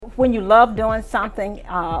when you love doing something,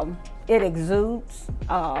 it exudes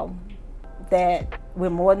that we're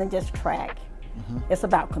more than just track. It's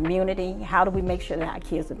about community. How do we make sure that our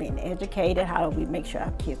kids are being educated? How do we make sure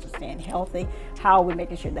our kids are staying healthy? How are we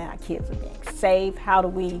making sure that our kids are being safe? How do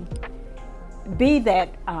we be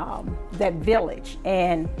that that village?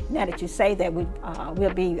 And now that you say that,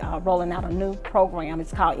 we'll be rolling out a new program.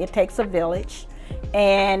 It's called It Takes a Village,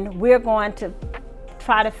 and we're going to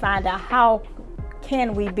try to find out how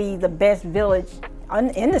can we be the best village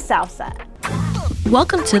in the South Side.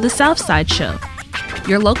 Welcome to the Southside Show,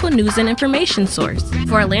 your local news and information source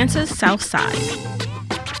for Atlanta's South Side.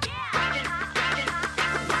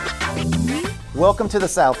 Welcome to the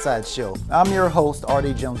Southside Show. I'm your host,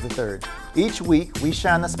 R.D. Jones III. Each week, we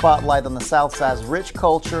shine the spotlight on the Southside's rich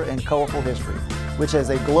culture and colorful history, which has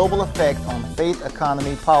a global effect on faith,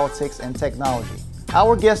 economy, politics, and technology.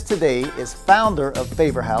 Our guest today is founder of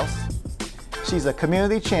Favor House. She's a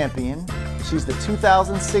community champion. She's the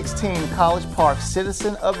 2016 College Park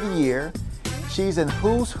Citizen of the Year. She's in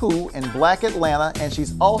Who's Who in Black Atlanta, and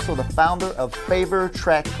she's also the founder of Favor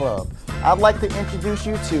Track Club. I'd like to introduce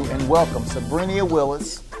you to and welcome Subrenia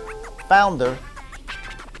Willis, founder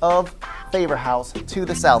of Favor House, to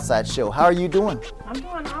the Southside Show. How are you doing? I'm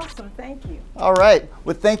doing awesome, thank you. All right.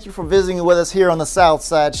 Well, thank you for visiting with us here on the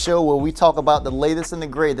Southside Show, where we talk about the latest and the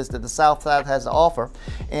greatest that the Southside has to offer.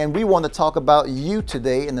 And we want to talk about you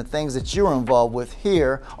today and the things that you're involved with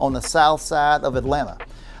here on the South Side of Atlanta.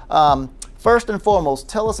 First and foremost,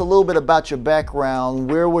 tell us a little bit about your background.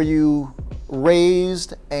 Where were you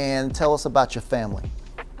raised, and tell us about your family.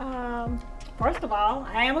 First of all,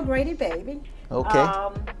 I am a Grady baby. Okay.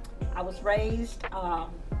 I was raised off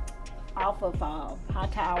of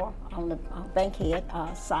Hightower on the Bankhead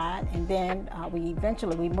side, and then we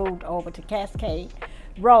eventually moved over to Cascade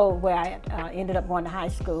Road, where I ended up going to high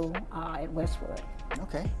school at Westwood.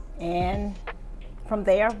 Okay. And from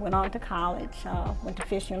there, went on to college, went to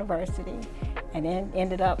Fisk University, and then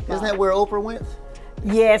ended up... Isn't that where Oprah went?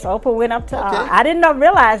 Yes, Oprah went up to... Okay. I didn't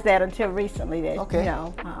realize that until recently, that, okay.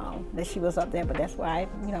 That she was up there, but that's where I,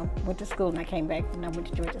 went to school, and I came back, and I went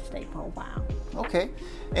to Georgia State for a while. Okay.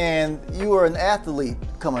 And you were an athlete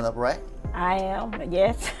coming up, right? I am,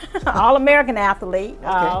 yes. All-American athlete,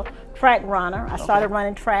 okay. Track runner. I started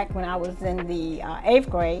running track when I was in the 8th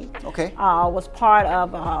grade. Okay. Was part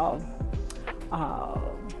of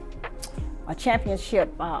a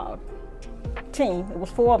championship team. It was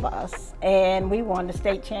 4 of us, and we won the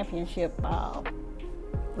state championship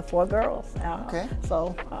with 4 girls. Okay.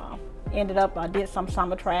 So ended up, I did some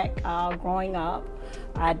summer track growing up.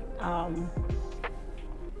 I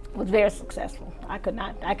was very successful. I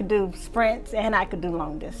could do sprints and I could do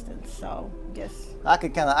long distance. So just. I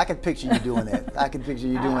could picture you doing that. I could picture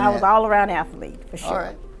you doing that. I was all around athlete for sure. All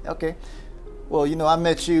right. Okay. Well, I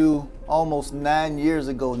met you almost 9 years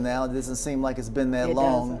ago now. It doesn't seem like it's been that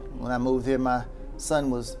long. When I moved here, my son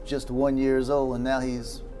was just 1 year old, and now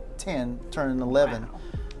he's 10, turning 11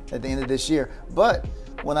 at the end of this year. But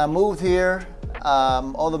when I moved here,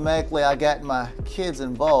 automatically I got my kids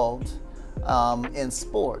involved in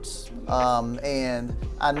sports. And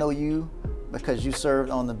I know you because you served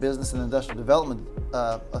on the Business and Industrial Development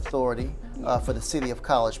Authority for the city of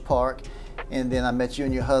College Park. And then I met you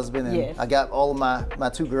and your husband, and yes. I got all of my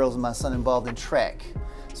 2 girls and my son involved in track.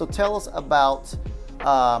 So tell us about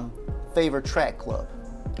Favor Track Club.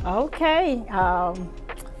 Okay.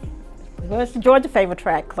 Well, it's the Georgia Favor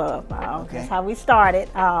Track Club. That's how we started.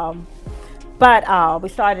 But we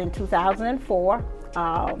started in 2004.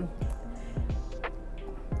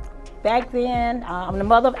 Back then, I'm the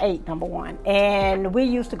mother of 8, number 1, and we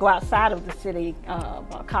used to go outside of the city,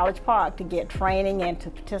 College Park, to get training and to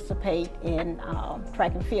participate in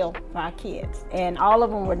track and field for our kids. And all of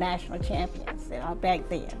them were national champions back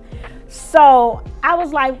then. So I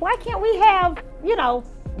was like, why can't we have,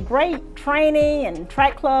 great training and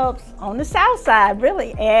track clubs on the South Side,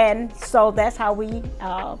 really? And so that's how we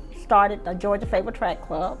started the Georgia Favor Track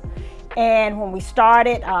Club. And when we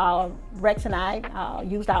started, Rex and I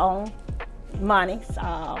used our own money.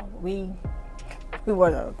 We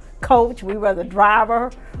were the coach, we were the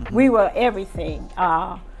driver, we were everything.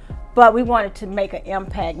 But we wanted to make an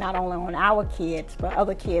impact not only on our kids, but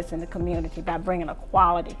other kids in the community by bringing a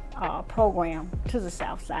quality program to the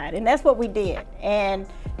South Side. And that's what we did. And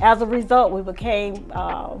as a result, we became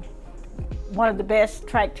one of the best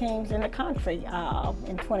track teams in the country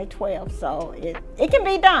in 2012. So it can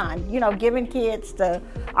be done, giving kids the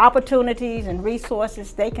opportunities and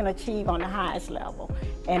resources they can achieve on the highest level.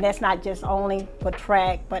 And that's not just only for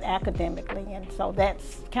track, but academically. And so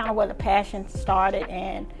that's kind of where the passion started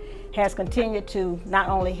and has continued to not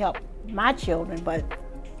only help my children, but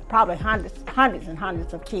probably hundreds and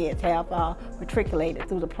hundreds of kids have matriculated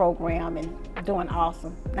through the program and doing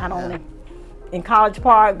awesome, not only in College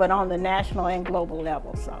Park, but on the national and global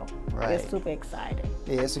level. So it's super exciting.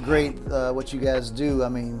 Yeah, it's a great what you guys do. I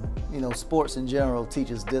mean, you know, sports in general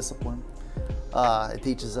teaches discipline. It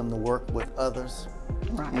teaches them to work with others.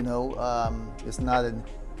 Right. You know,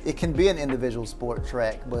 it can be an individual sport,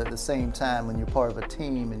 track, but at the same time, when you're part of a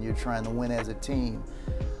team and you're trying to win as a team,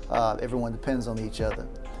 everyone depends on each other.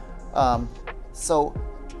 So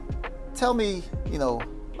tell me, you know,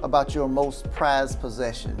 about your most prized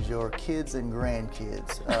possessions, your kids and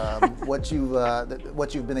grandkids, what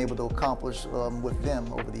you've been able to accomplish with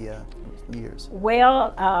them over the years.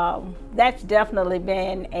 Well, that's definitely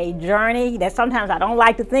been a journey that sometimes I don't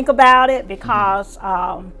like to think about it because,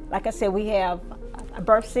 like I said, I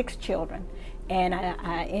birthed 6 children, and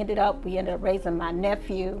we ended up raising my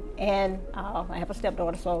nephew, and I have a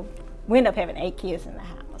stepdaughter, so we ended up having 8 kids in the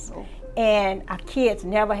house. Oh. And our kids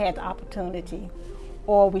never had the opportunity,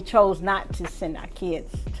 or we chose not to send our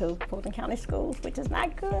kids to Fulton County schools, which is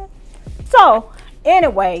not good. So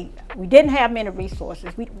anyway, we didn't have many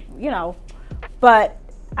resources, but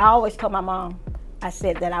I always told my mom, I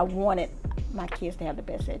said that I wanted my kids to have the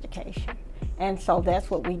best education. And so that's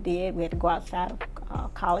what we did. We had to go outside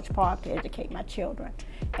of College Park to educate my children.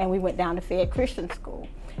 And we went down to Fed Christian School.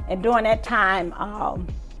 And during that time,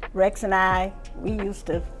 Rex and I, we used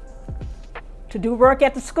to do work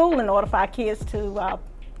at the school in order for our kids to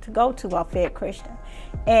go to Fed Christian.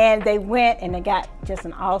 And they went and they got just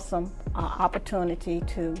an awesome opportunity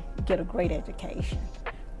to get a great education.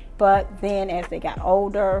 But then as they got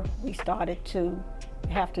older, we started to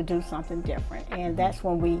have to do something different. And that's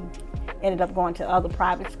when we ended up going to other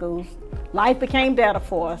private schools. Life became better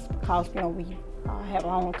for us because, we have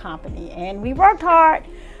our own company. And we worked hard,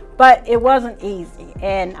 but it wasn't easy.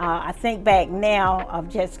 And I think back now of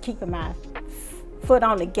just keeping my foot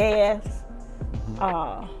on the gas,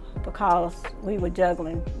 because we were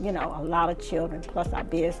juggling, a lot of children, plus our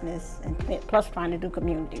business, and plus trying to do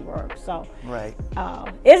community work. So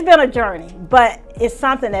it's been a journey, but it's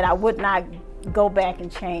something that I would not go back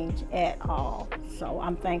and change at all. So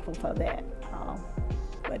I'm thankful for that.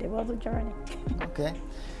 But it was a journey. Okay.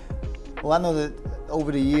 Well, I know that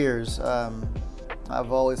over the years,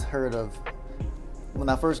 I've always heard of, when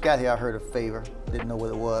I first got here, I heard of Favor, didn't know what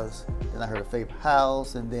it was. Then I heard of Favor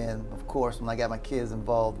House, and then, of course, when I got my kids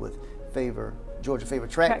involved with Georgia Favor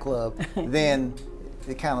Track Club, then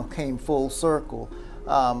it kind of came full circle.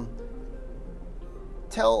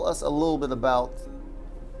 Tell us a little bit about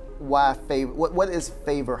why Favor, what is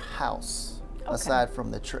Favor House, aside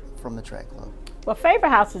from the track club? Well, Favor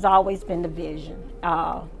House has always been the vision,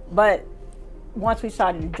 but once we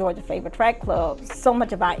started the Georgia Favor Track Club, so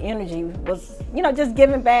much of our energy was, just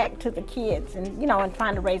giving back to the kids and, and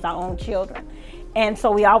trying to raise our own children. And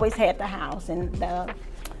so we always had the house, and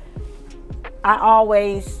I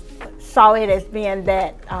always saw it as being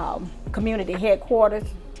that community headquarters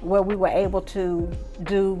where we were able to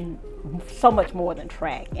do so much more than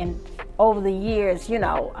track. And over the years, we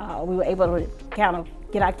were able to kind of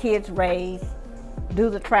get our kids raised, do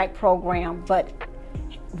the track program, but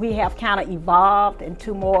we have kind of evolved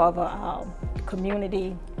into more of a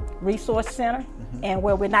community resource center, and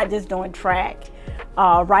where we're not just doing track.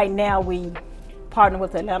 Right now we partner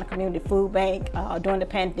with the Atlanta Community Food Bank. During the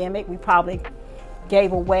pandemic, we probably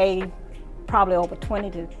gave away over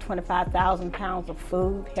 20 to 25,000 pounds of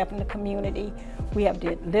food, helping the community. We have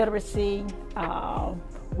did literacy.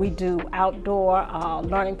 We do outdoor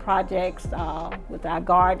learning projects with our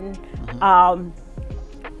garden.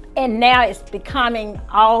 And now it's becoming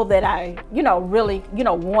all that I, really,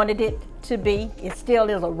 wanted it to be. It still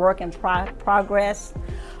is a work in progress.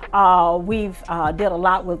 We've did a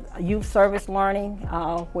lot with youth service learning,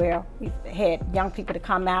 where we've had young people to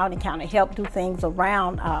come out and kind of help do things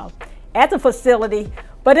around at the facility.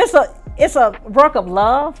 But it's a work of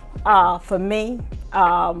love for me.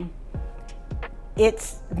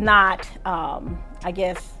 It's not, I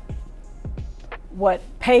guess, what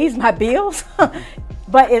pays my bills.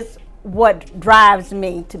 But it's what drives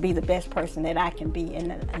me to be the best person that I can be,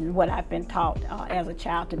 and what I've been taught as a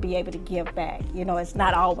child, to be able to give back. It's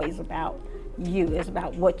not always about you, it's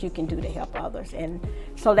about what you can do to help others. And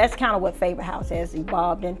so that's kind of what Favor House has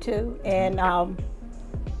evolved into. And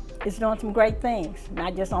it's doing some great things,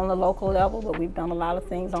 not just on the local level, but we've done a lot of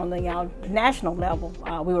things on the national level.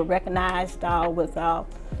 We were recognized with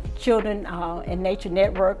Children in Nature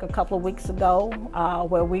Network a couple of weeks ago,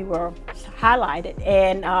 where we were highlighted,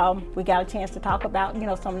 and we got a chance to talk about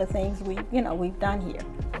some of the things we've done here.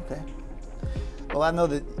 Okay. Well, I know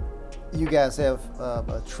that You guys have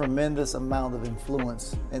a tremendous amount of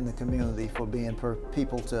influence in the community for being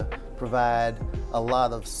people to provide a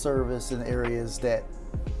lot of service in areas that,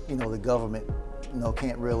 the government,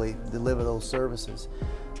 can't really deliver those services.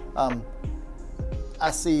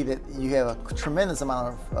 I see that you have a tremendous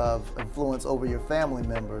amount of influence over your family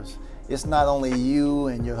members. It's not only you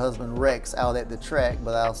and your husband Rex out at the track,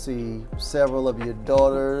 but I'll see several of your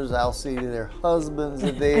daughters. I'll see their husbands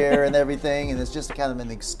are there and everything, and it's just kind of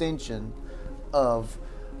an extension of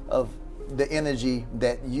the energy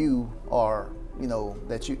that you are,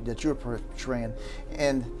 that you're portraying.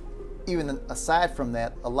 And even aside from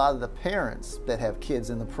that, a lot of the parents that have kids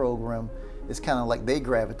in the program, it's kind of like they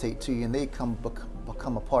gravitate to you and they become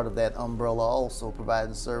a part of that umbrella also,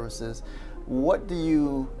 providing services.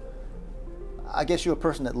 I guess you're a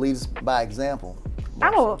person that leads by example. A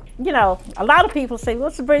lot of people say, well,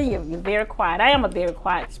 Subrenia, you're very quiet. I am a very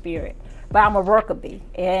quiet spirit, but I'm a worker bee.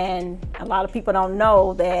 And a lot of people don't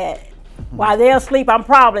know that while they're asleep, I'm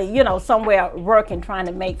probably, somewhere working, trying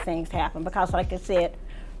to make things happen. Because like I said,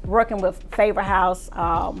 working with Favor House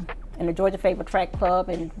and the Georgia Favor Track Club,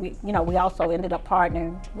 and we also ended up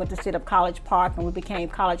partnering with the city of College Park, and we became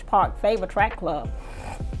College Park Favor Track Club.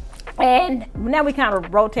 And now we kind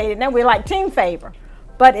of rotated. Now we're like Team Favor,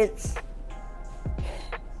 but it's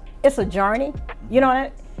a journey,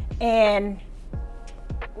 and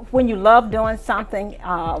when you love doing something,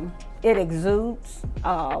 it exudes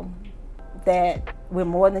that we're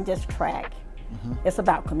more than just track. It's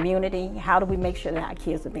about community. How do we make sure that our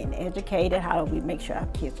kids are being educated? How do we make sure our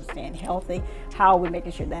kids are staying healthy? How are we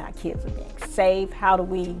making sure that our kids are being safe? How do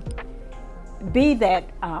we be that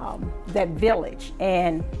village?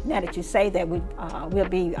 And now that you say that, we'll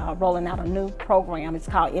be rolling out a new program. It's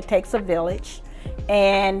called It Takes a Village,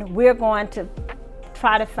 and we're going to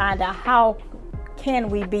try to find out how can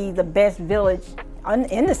we be the best village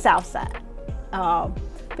in the South Side,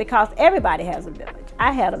 because everybody has a village.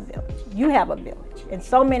 I had a village. You have a village, and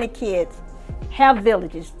so many kids have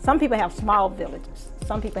villages. Some people have small villages.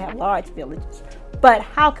 Some people have large villages. But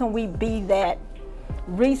how can we be that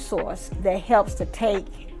resource that helps to take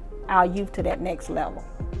our youth to that next level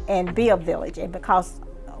and be a village? And because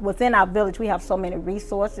within our village we have so many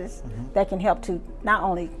resources that can help to not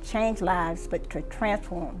only change lives but to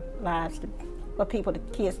transform lives for people, the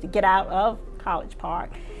kids, to get out of College Park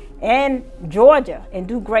and Georgia and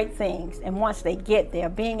do great things. And once they get there,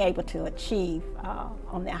 being able to achieve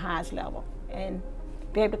on their highest level and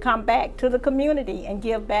be able to come back to the community and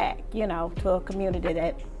give back, to a community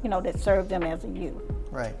that, that served them as a youth.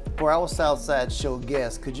 Right. For our Southside Show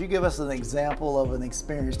guests, could you give us an example of an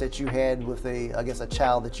experience that you had with a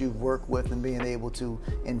child that you've worked with and being able to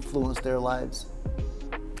influence their lives?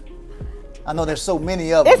 I know there's so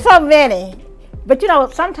many of them. There's so many, but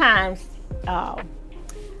sometimes,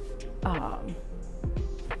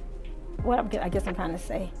 what I guess I'm trying to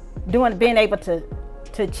say, being able to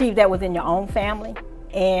achieve that within your own family.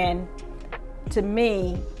 And to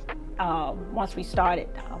me, once when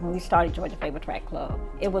we started Georgia Favor Track Club,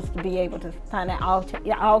 it was to be able to find out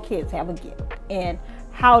all kids have a gift, and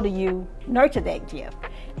how do you nurture that gift?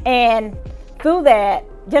 And through that,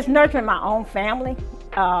 just nurturing my own family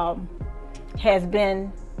has been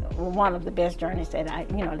one of the best journeys that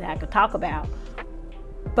I could talk about.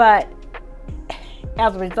 But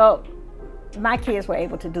as a result, my kids were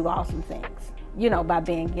able to do awesome things, by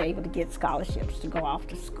being able to get scholarships to go off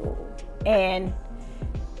to school, and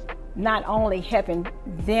not only helping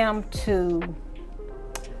them to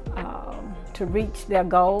reach their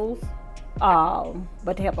goals,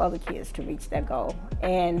 but to help other kids to reach their goal.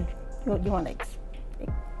 And you want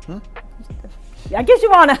to, I guess you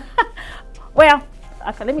want to, well,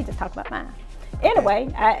 okay, let me just talk about mine. Anyway,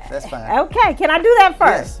 that's fine. Okay, can I do that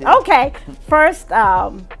first? Yes. Okay, first,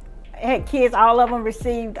 had kids, all of them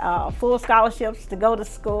received full scholarships to go to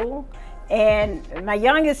school. And my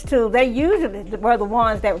youngest two, they usually were the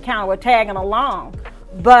ones that were tagging along.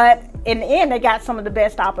 But in the end, they got some of the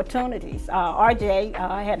best opportunities. RJ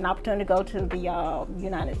had an opportunity to go to the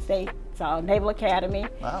United States Naval Academy.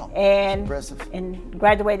 Wow, and impressive. And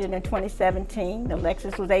graduated in 2017.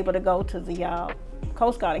 Alexis was able to go to the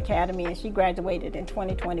Coast Guard Academy, and she graduated in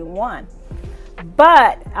 2021.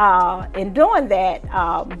 But in doing that,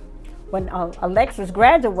 when Alexis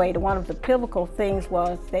graduated, one of the pivotal things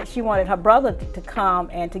was that she wanted her brother to come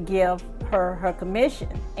and to give her commission.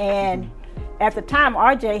 And at the time,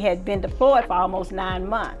 RJ had been deployed for almost 9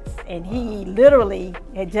 months, and he literally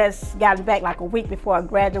had just gotten back like a week before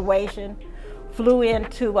graduation, flew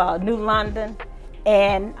into New London,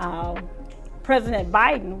 and President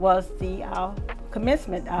Biden was the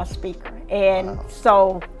commencement speaker. And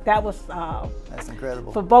so that was that's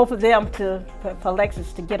incredible for both of them for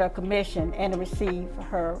Alexis to get her commission and to receive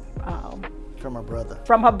her from her brother.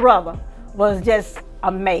 From her brother was just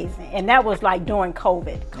amazing, and that was like during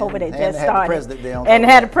COVID. COVID had just started, and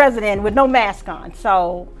had a president with no mask on.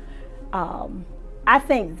 So I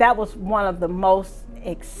think that was one of the most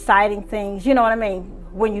exciting things. You know what I mean?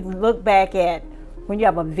 When you look back at when you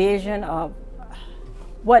have a vision of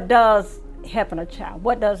what does helping a child,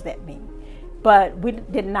 what does that mean? But we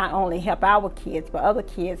did not only help our kids, but other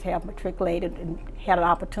kids have matriculated and had an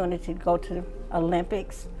opportunity to go to the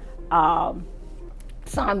Olympics.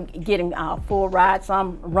 Some getting full rides,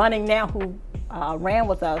 some running now who ran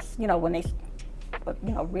with us, you know, when they,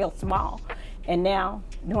 you know, real small, and now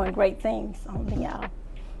doing great things on the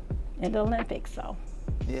in the Olympics. So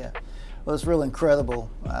yeah, well, it's real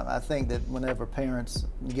incredible. I think that whenever parents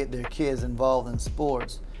get their kids involved in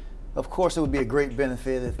sports, of course it would be a great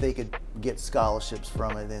benefit if they could get scholarships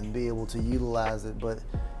from it and be able to utilize it, but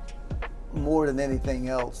more than anything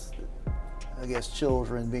else, I guess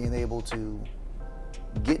children being able to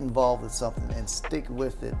get involved with something and stick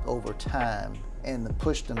with it over time and to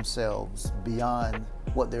push themselves beyond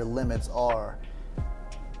what their limits are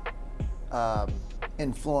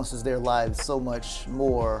influences their lives so much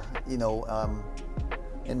more, you know,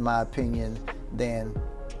 in my opinion, than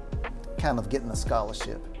kind of getting a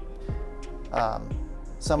scholarship.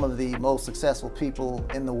 Some of the most successful people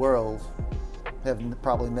in the world have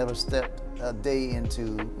probably never stepped a day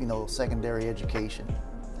into, you know, secondary education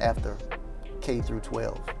after K through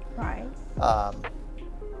 12. right.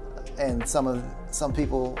 And some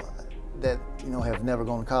people that, you know, have never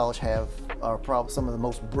gone to college are probably some of the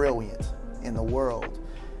most brilliant in the world,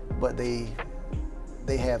 but they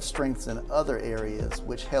have strengths in other areas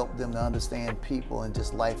which help them to understand people and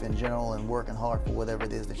just life in general and working hard for whatever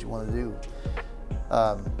it is that you want to do.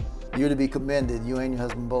 You're to be commended, you and your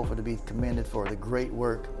husband both are to be commended for the great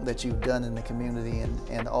work that you've done in the community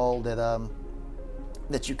and all that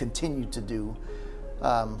that you continue to do,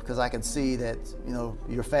 because I can see that, you know,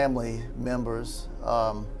 your family members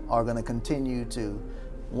are going to continue to,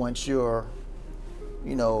 once you're,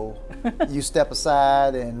 you know, you step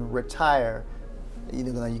aside and retire, you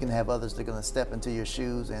know, you can have others that are going to step into your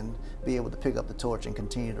shoes and be able to pick up the torch and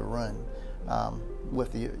continue to run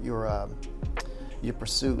with your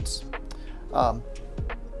pursuits.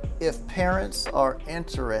 If parents are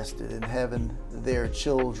interested in having their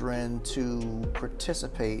children to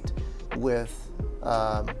participate with,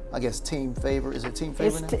 I guess, Team Favor, is it Team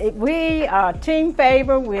Favor now? We are Team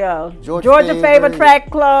Favor, we are Georgia Favor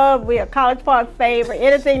Track Club, we are College Park Favor,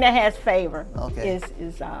 anything that has favor is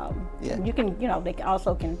yeah. You can, you know, they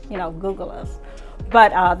also can, you know, Google us.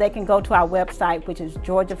 But they can go to our website, which is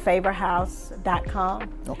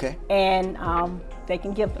georgiafavorhouse.com. Okay. And they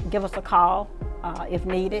can give us a call if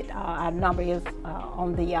needed. Our number is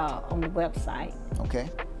on the website. Okay.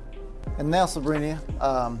 And now, Subrenia,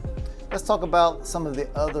 let's talk about some of the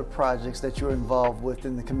other projects that you're involved with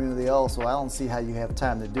in the community also. I don't see how you have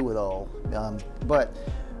time to do it all. But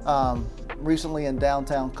recently in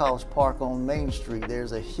downtown College Park on Main Street,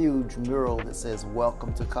 there's a huge mural that says,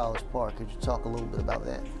 "Welcome to College Park." Could you talk a little bit about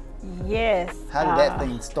that? Yes. How did that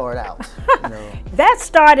thing start out? You know? That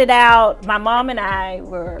started out, my mom and I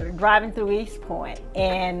were driving through East Point,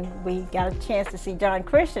 and we got a chance to see John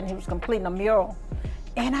Christian. He was completing a mural.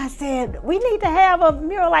 And I said, we need to have a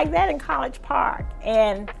mural like that in College Park.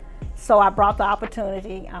 And so I brought the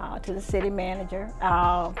opportunity to the city manager,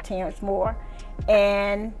 Terrence Moore.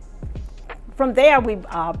 And from there, we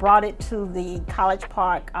brought it to the College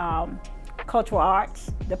Park Cultural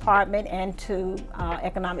Arts Department and to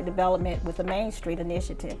Economic Development with the Main Street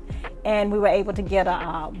Initiative. And we were able to get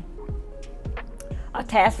a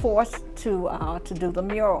task force to do the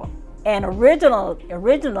mural. And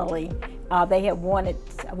originally, they had wanted,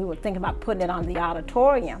 we were thinking about putting it on the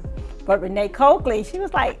auditorium. But Renee Coakley, she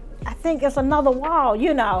was like, I think it's another wall,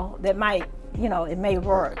 you know, that might, you know, it may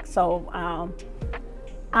work. So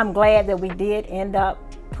I'm glad that we did end up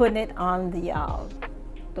putting it on the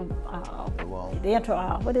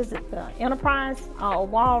Enterprise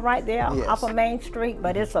wall right there, yes, off of Main Street.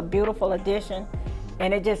 But it's a beautiful addition,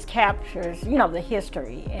 and it just captures, you know, the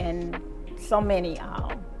history and so many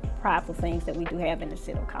prideful things that we do have in the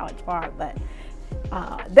city of College Park. But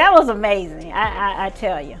that was amazing. I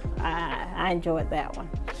tell you, I enjoyed that one.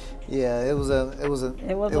 Yeah, it was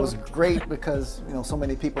great because, you know, so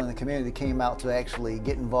many people in the community came out to actually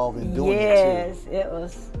get involved in doing it too. Yes, it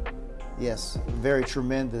was. Yes, very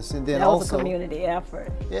tremendous. And then that was also a community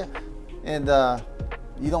effort. Yeah, and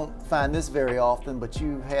you don't find this very often, but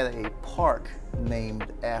you had a park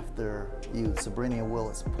named after you, Subrenia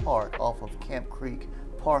Willis Park off of Camp Creek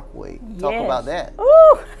Parkway. Talk about that.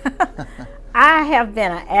 Ooh. I have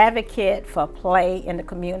been an advocate for play in the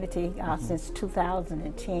community since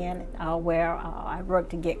 2010, where I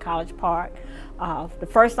worked to get College Park, the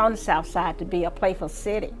first on the south side to be a playful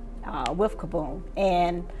city with Kaboom.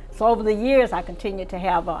 And so over the years, I continued to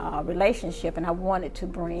have a relationship, and I wanted to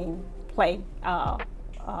bring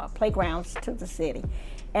playgrounds to the city.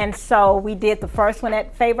 And so we did the first one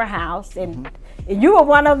at Faber House, and you were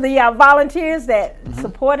one of the volunteers that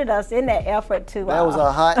supported us in that effort to. That was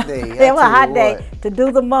a hot day. It was a hot day to do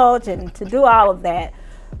the mulch and to do all of that.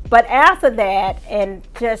 But after that, and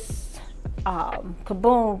just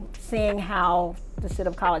Kaboom, seeing how the city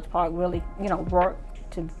of College Park really,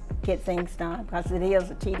 worked to get things done, because it is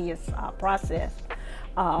a tedious process.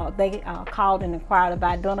 They called and inquired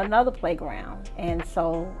about doing another playground, and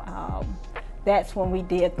so that's when we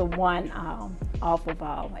did the one off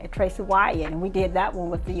of Tracy Wyatt, and we did that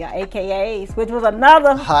one with the AKAs, which was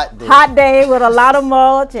another hot day with a lot of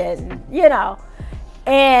mulch, and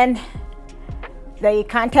and they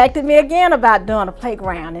contacted me again about doing a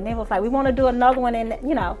playground, and they was like, we want to do another one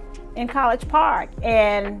in College Park,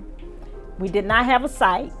 and we did not have a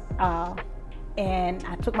site. And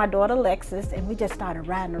I took my daughter Alexis, and we just started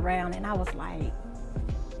riding around, and I was like,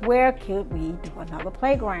 where could we do another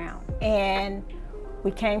playground? And we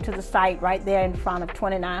came to the site right there in front of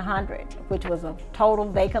 2900, which was a total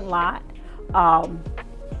vacant lot.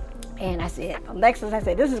 And I said, Alexis,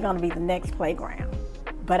 this is going to be the next playground.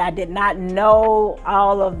 But I did not know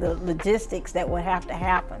all of the logistics that would have to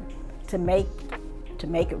happen to make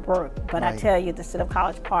it work. But I tell you, the city of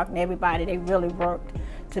College Park and everybody, they really worked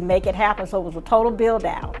to make it happen. So it was a total build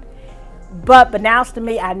out. But announced to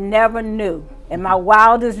me, I never knew in my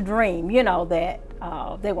wildest dream, that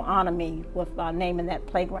they would honor me with naming that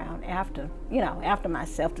playground after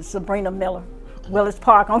myself. The Subrenia Willis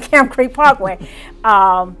Park on Camp Creek Parkway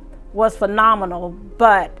was phenomenal,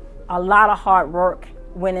 but a lot of hard work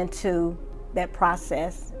went into that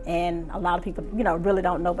process, and a lot of people, really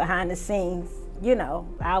don't know behind the scenes.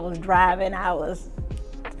 I was driving, I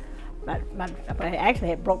actually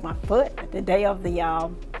had broke my foot the day of the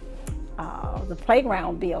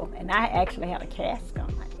playground build, and I actually had a cast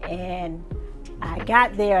on. And I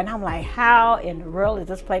got there, and I'm like, how in the world is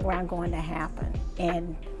this playground going to happen?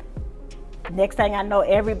 And next thing I know,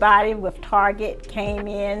 everybody with Target came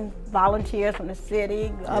in, volunteers from the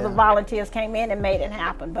city, other volunteers came in and made it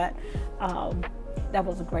happen. But that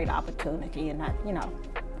was a great opportunity, and that,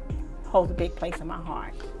 holds a big place in my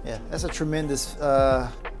heart. Yeah, that's a tremendous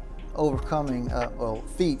overcoming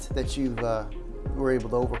feat that you were able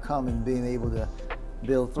to overcome, in being able to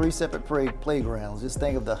build 3 separate playgrounds. Just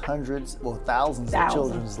think of the hundreds or thousands of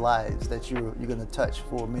children's lives that you're going to touch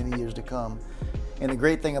for many years to come. And the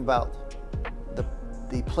great thing about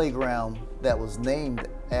the playground that was named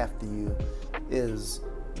after you is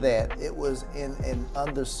that it was in an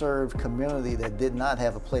underserved community that did not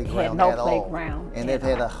have a playground at all. And it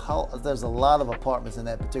had there's a lot of apartments in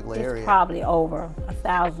that particular area. It's probably over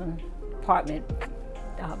 1,000 apartment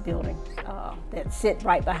buildings that sit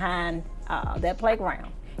right behind that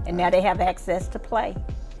playground. And now they have access to play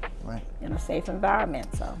in a safe environment.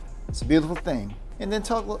 So it's a beautiful thing. And then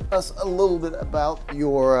talk to us a little bit about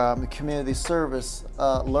your community service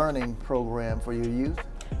learning program for your youth.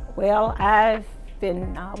 Well, I've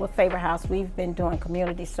been with Faber House. We've been doing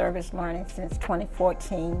community service learning since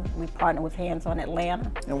 2014. We partner with Hands on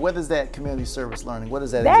Atlanta. And what is that community service learning? What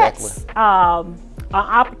is that exactly? That's an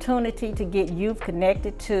opportunity to get youth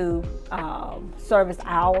connected to service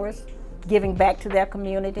hours, giving back to their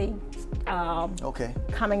community.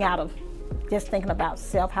 Coming out of just thinking about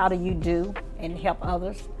self, how do you do and help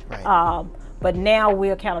others. But now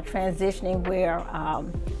we're kind of transitioning where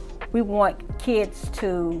we want kids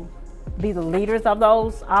to be the leaders of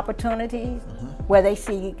those opportunities, where they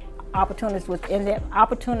see opportunities within their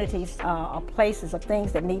opportunities or places of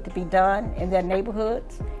things that need to be done in their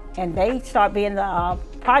neighborhoods, and they start being the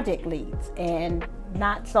project leads, and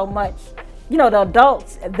not so much, the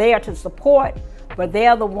adults are there to support, but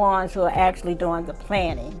they're the ones who are actually doing the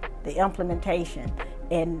planning, the implementation,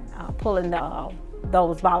 and pulling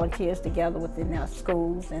those volunteers together within their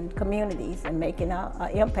schools and communities, and making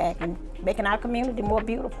an impact and making our community more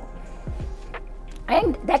beautiful.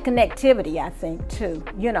 And that connectivity, I think, too.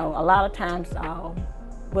 A lot of times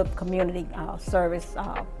with community service,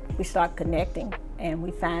 we start connecting, and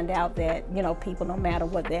we find out that, people, no matter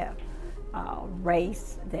what their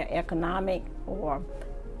race, their economic, or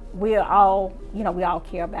we all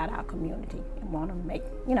care about our community and want to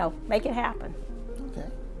make it happen. Okay.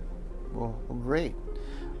 Well, great.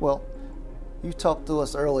 Well, you talked to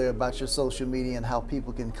us earlier about your social media and how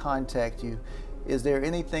people can contact you. Is there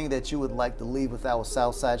anything that you would like to leave with our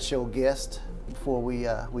Southside Show guest before we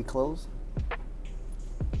close?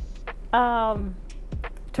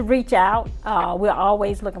 To reach out, we're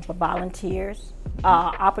always looking for volunteers,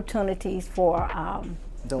 opportunities for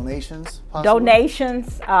donations. Possibly?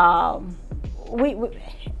 Donations.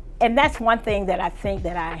 And that's one thing that I think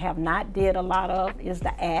that I have not did a lot of is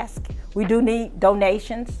the ask. We do need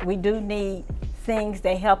donations. We do need things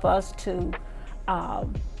that help us to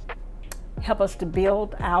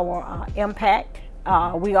build our impact.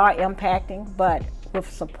 We are impacting, but with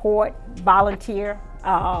support, volunteer,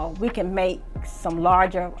 we can make some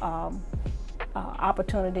larger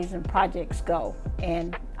opportunities and projects go.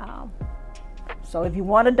 And so if you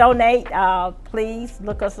want to donate, please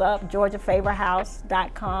look us up,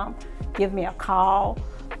 georgiafavorhouse.com. Give me a call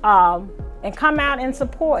and come out and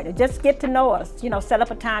support. Just get to know us. You know, set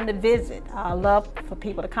up a time to visit. I love for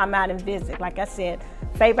people to come out and visit. Like I said,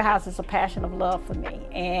 Favor House is a passion of love for me,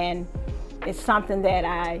 and it's something that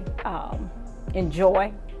I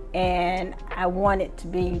enjoy, and I want it to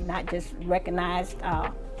be not just recognized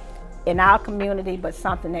in our community, but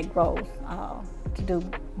something that grows to do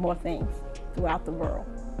more things throughout the world.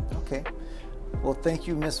 Okay. Well, thank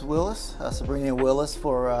you, Miss Willis, Subrenia Willis,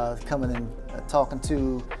 for coming and talking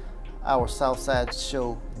to our Southside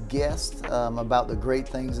Show guest about the great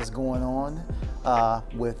things that's going on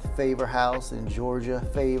with Favor House in Georgia,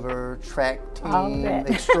 Favor, track team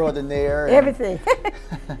extraordinaire. Everything.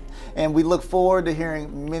 And we look forward to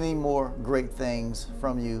hearing many more great things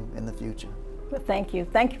from you in the future. Well, thank you.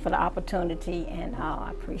 Thank you for the opportunity, and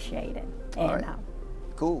I appreciate it. And, all right.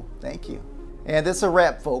 Cool. Thank you. And that's a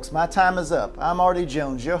wrap, folks. My time is up. I'm Artie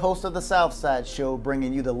Jones, your host of the Southside Show,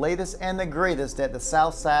 bringing you the latest and the greatest that the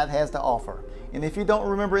Southside has to offer. And if you don't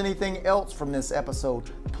remember anything else from this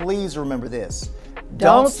episode, please remember this.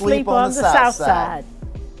 Don't sleep on the Southside.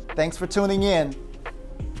 Thanks for tuning in.